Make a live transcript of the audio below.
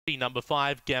the number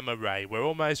 5 Gamma Ray. We're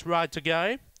almost right to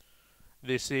go.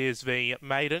 This is the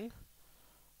maiden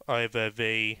over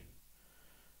the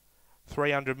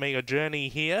 300 metre journey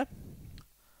here.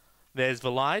 There's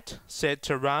the light, set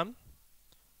to run.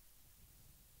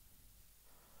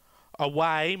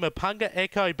 Away, Mapunga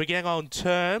Echo began on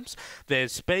terms.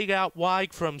 There's speed out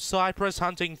wide from Cypress,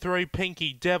 hunting through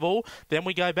Pinky Devil. Then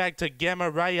we go back to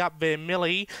Gamma Ray up there,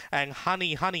 Millie, and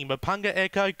Honey. Mapunga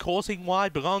Echo coursing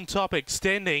wide, but on top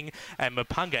extending, and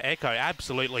Mapunga Echo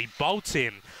absolutely bolts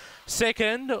in.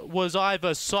 Second was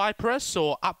either Cypress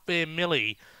or up there,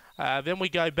 Millie. Then we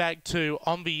go back to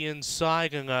on the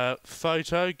inside in a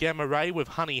photo, Gamma Ray with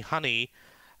Honey.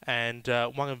 And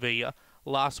one of the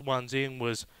last ones in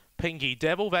was Pinky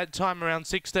Devil, that time around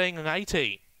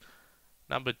 16:80.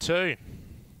 Number 2,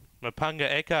 Mapunga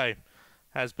Echo,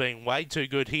 has been way too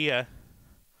good here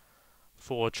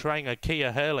for trainer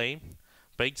Kia Hurley.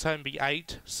 Beats home the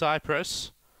 8,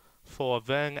 Cypress, for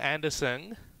Vern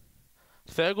Anderson.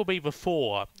 Third will be the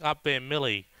 4, up there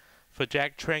Millie, for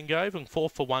Jack Trengove, and 4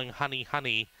 for 1,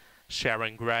 Honey,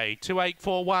 Sharon Gray.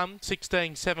 2841,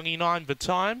 1679 the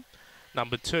time.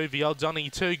 Number 2, the odds on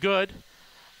too good.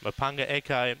 Mapunga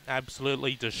Echo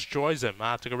absolutely destroys him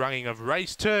after a running of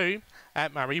race 2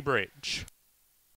 at Murray-Bridge.